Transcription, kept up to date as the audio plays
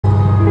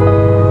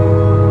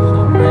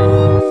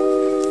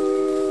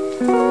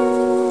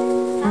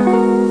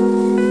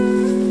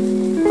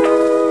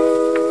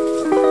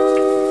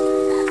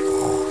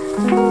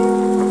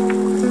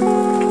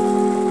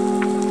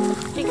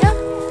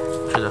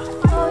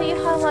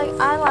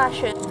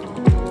fashion.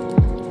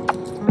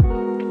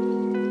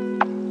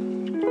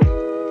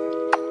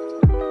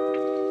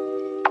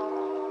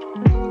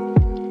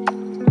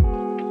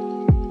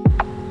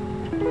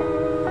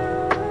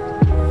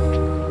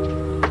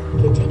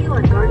 Continue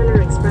on Gardiner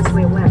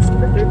Expressway West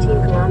for 13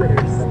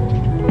 kilometers.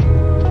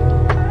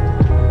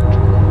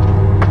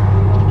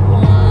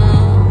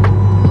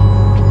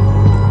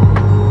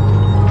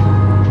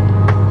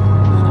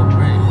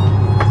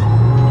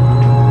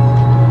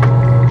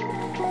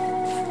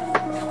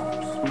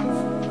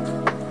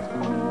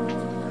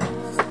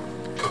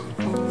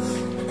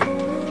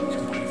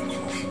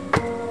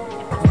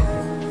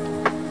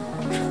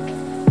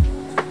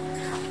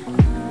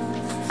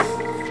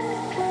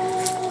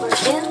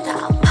 In the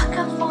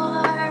alpaca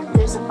farm,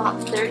 there's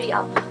about 30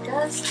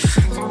 alpacas,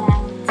 and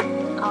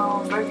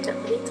we're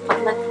late, but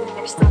luckily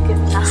they're still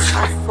giving us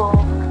our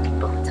full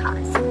book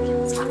time.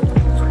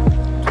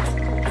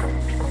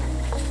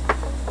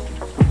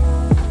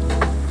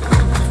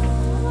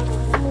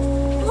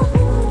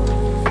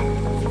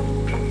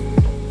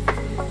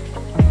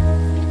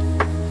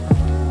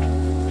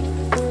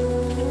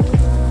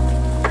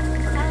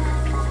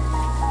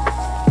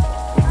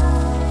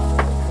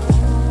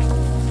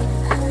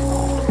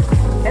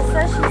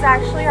 She's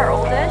actually our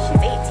oldest,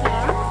 she's 18.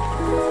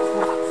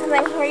 And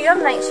then here you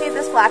have Nightshade,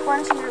 this black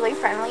one, she's really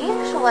friendly.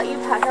 She'll let you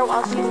pet her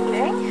while she's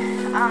eating.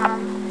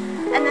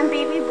 And then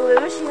Baby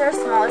Blue, she's our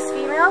smallest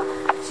female.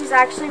 She's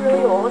actually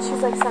really old,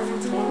 she's like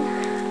 17.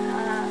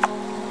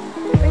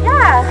 But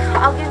yeah,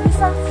 I'll give you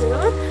some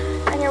food,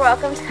 and you're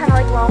welcome to kind of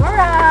like roam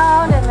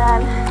around, and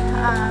then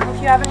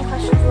if you have any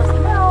questions, let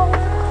me know.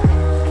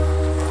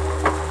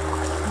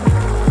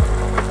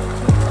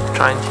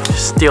 Trying to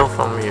steal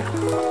from you.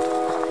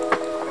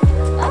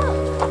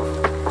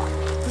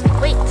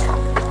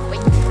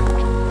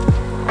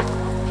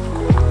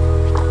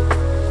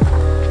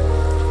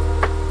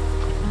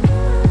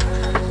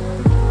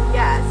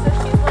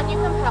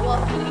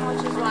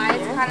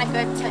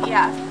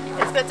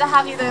 It's good to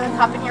have either the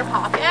cup in your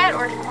pocket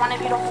or one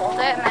of you to hold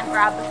it and then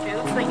grab the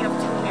food so that you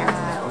have 2 hands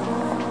filled.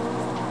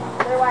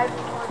 Otherwise,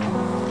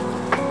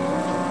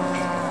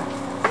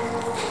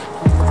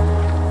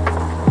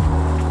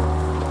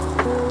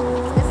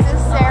 this is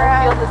Sarah.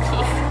 Feel the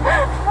teeth.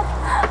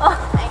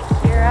 And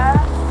Kira.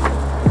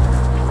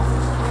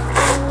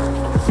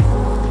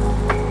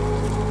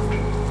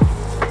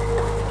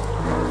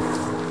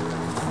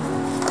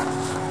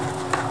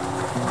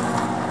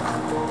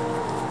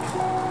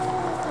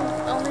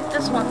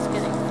 This one's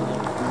getting food.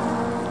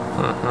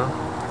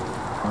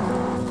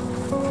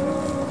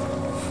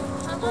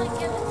 How do I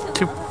give it to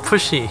Too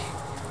pushy.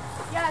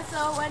 Yeah, so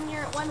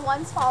when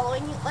one's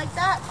following you like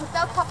that, put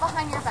the cup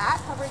behind your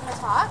back, covering the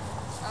top.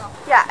 Oh.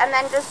 Yeah, and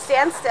then just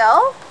stand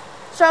still.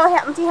 Show an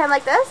empty hand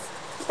like this,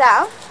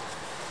 down,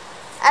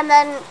 and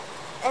then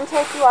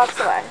until she walks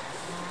away.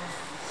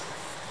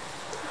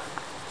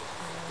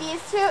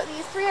 These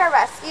 3 are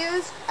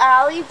rescues.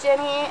 Allie,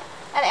 Ginny,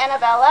 and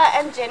Annabella,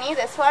 and Ginny,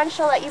 this one,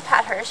 she'll let you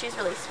pet her. She's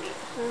really sweet.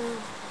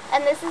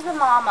 And this is the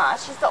mama.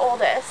 She's the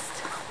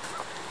oldest.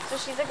 So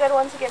she's a good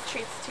one to give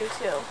treats to,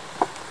 too.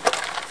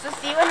 So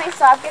see, when they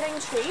stop getting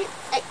treats,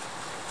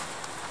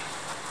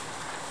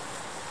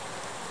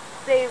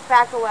 they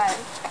back away.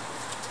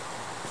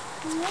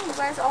 Yeah, you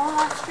guys all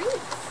want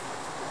treats.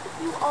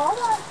 You all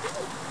want treats.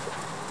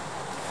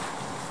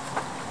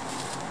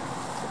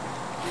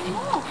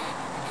 Yeah.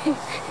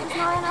 There's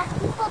not enough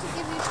people to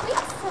give you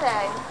treats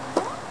today.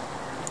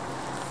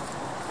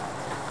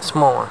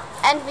 Small one.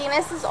 And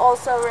Venus is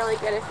also really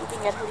good if you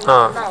can get her to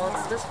Oh. No,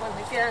 it's this one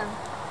again.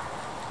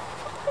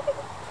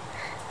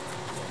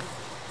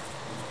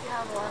 You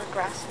have a lot of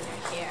grass in your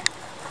hair.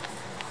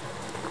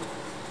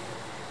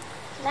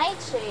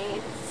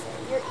 Nightshade,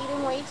 you're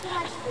eating way too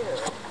much food.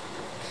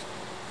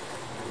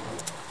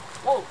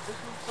 Oh, this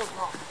one's so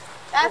small.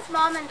 That's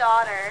mom and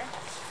daughter.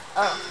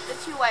 Oh. The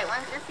 2 white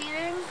ones you're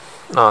feeding?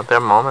 No, they're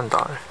mom and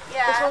daughter.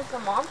 Yeah. This one's the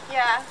mom?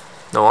 Yeah.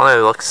 The one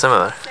that looks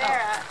similar.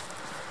 Sarah.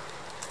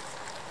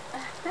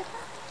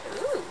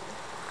 Ooh.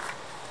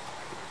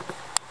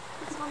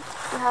 This one,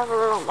 you have a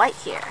little white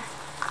here.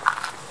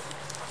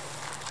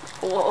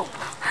 Whoa.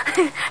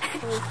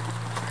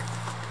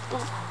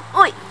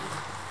 Oi.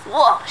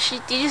 Whoa.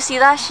 Did you see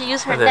that? She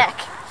used her I did.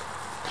 neck.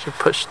 She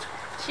pushed.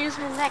 She used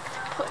her neck to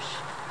push.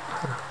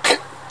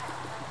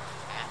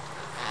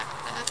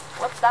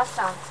 What's that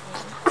sound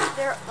mean?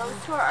 Those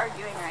 2 are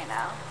arguing right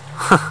now.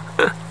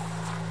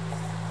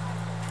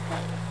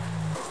 Hey,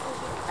 this will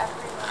be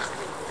everyone's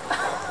food.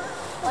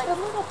 Like a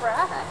little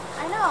brat.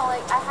 I know,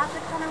 like I have to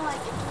kind of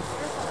like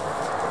introduce something.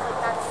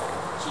 Like that's,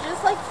 she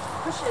just like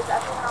pushes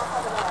everyone else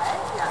out of the way.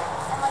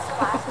 Yeah. And like the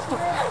last 2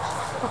 are like,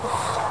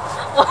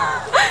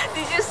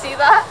 did you see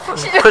that?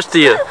 Push to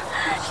you.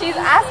 She's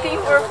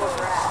asking for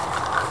food.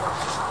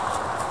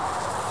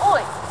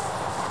 Oi,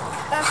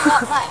 that's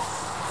not nice.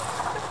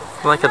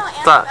 Like No, a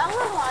duck.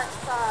 Annabella wants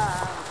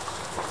some.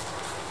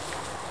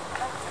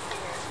 That's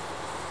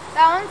weird.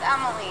 That one's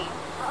Emily.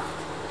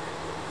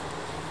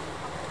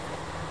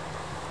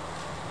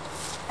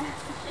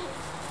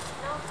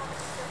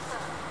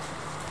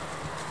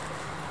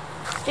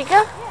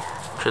 Chica?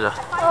 是的。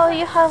 Oh,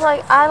 you have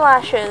like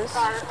eyelashes.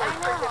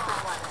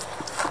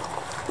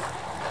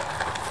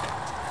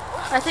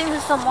 I think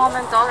this is the mom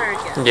and daughter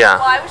again. Yeah.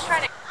 Well, I was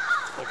trying to.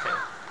 Okay.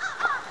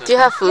 Do you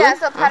have food? Yeah,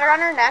 so pet her on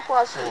her neck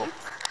while she eats.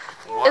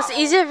 Wow. It's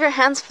easier if your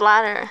hands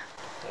flatter.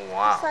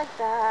 Wow. Just like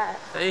that.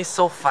 That is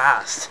so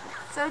fast.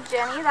 So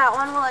Jenny, that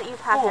one will let you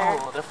pet her.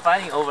 Oh, they're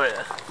fighting over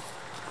it.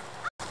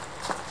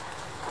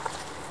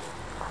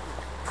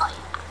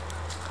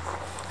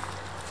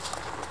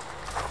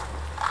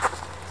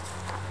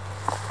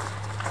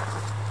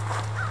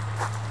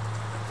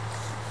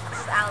 This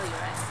is Allie,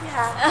 right?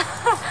 Yeah.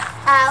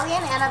 Allie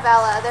and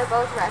Annabella, they're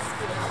both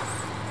rescues.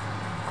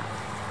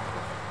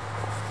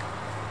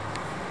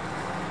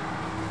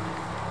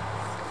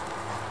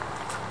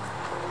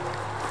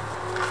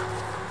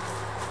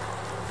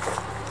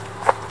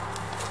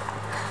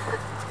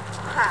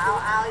 How?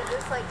 Allie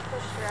just like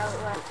pushed her out.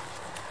 Like...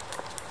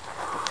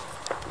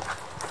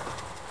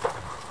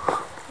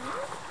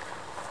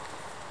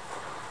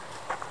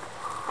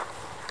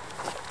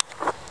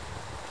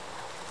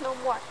 No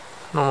more.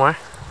 No more?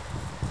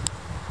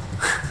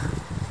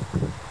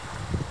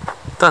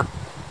 Done.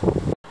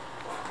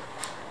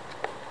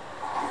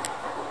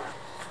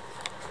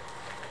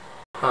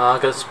 I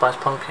got a spice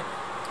pumpkin.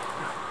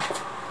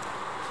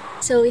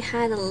 So we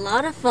had a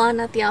lot of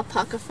fun at the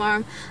alpaca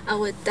farm. I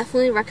would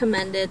definitely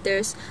recommend it.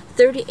 There's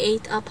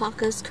 38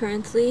 alpacas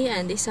currently,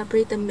 and they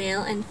separate the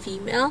male and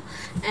female.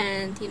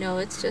 And you know,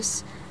 it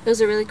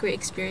was a really great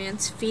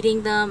experience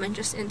feeding them and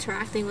just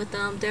interacting with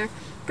them. They're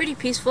pretty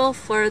peaceful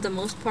for the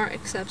most part,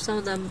 except some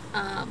of the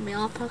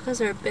male alpacas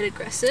are a bit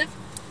aggressive.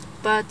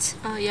 But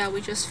yeah, we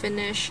just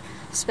finished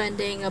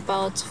spending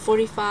about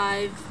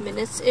 45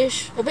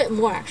 minutes-ish, a bit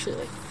more actually,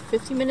 like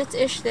 50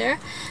 minutes-ish there.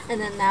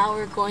 And then now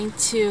we're going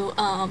to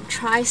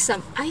try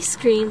some ice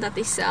cream that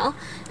they sell.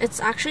 It's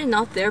actually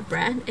not their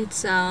brand.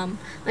 It's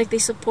like they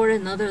support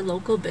another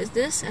local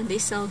business and they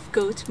sell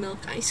goat milk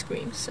ice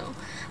cream. So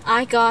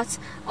I got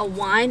a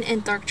wine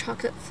and dark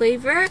chocolate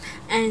flavor,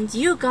 and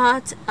you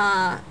got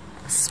a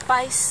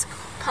spice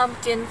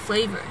pumpkin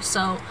flavor.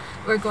 So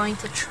we're going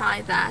to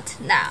try that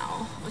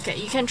now. Okay,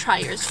 you can try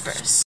yours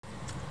first.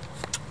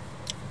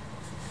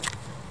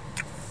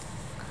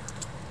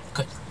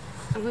 Good.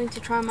 I'm going to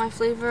try my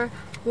flavor,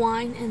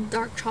 wine and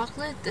dark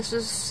chocolate. This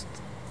is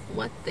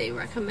what they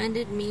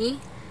recommended me.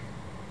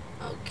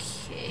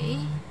 Okay,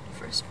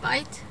 first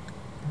bite.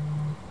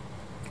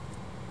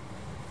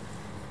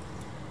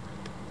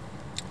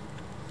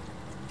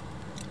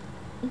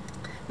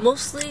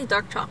 Mostly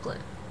dark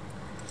chocolate.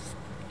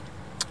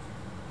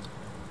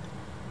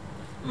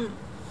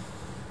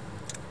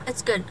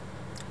 It's good,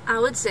 I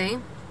would say.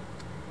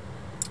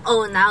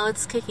 Oh, now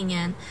it's kicking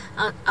in.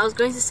 I was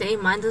going to say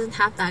mine doesn't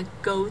have that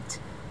goat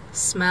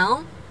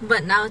smell,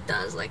 but now it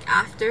does. Like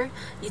after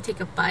you take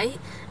a bite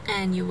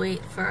and you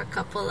wait for a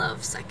couple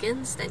of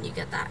seconds, then you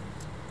get that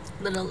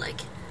little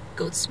like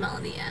goat smell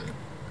in the end.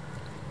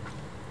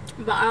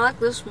 But I like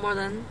this more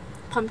than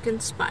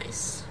pumpkin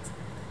spice.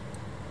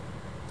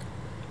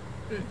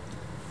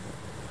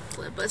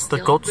 But still,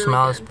 The goat really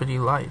smell good. is pretty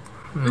light.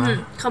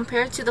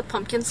 Compared to the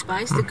pumpkin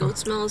spice, the goat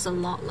smell is a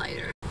lot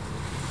lighter.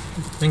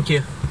 Thank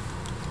you.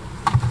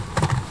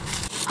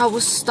 I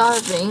was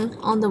starving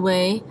on the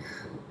way,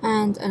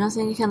 and I don't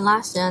think it can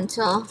last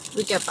until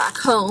we get back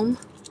home.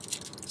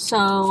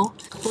 So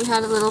we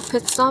had a little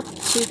pit stop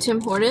to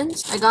Tim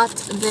Hortons. I got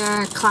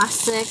their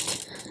classic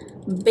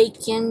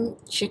bacon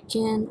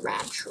chicken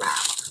ranch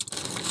wrap.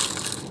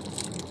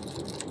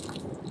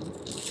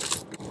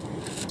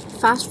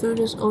 Fast food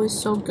is always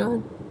so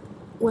good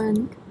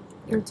when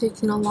you're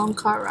taking a long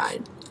car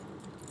ride.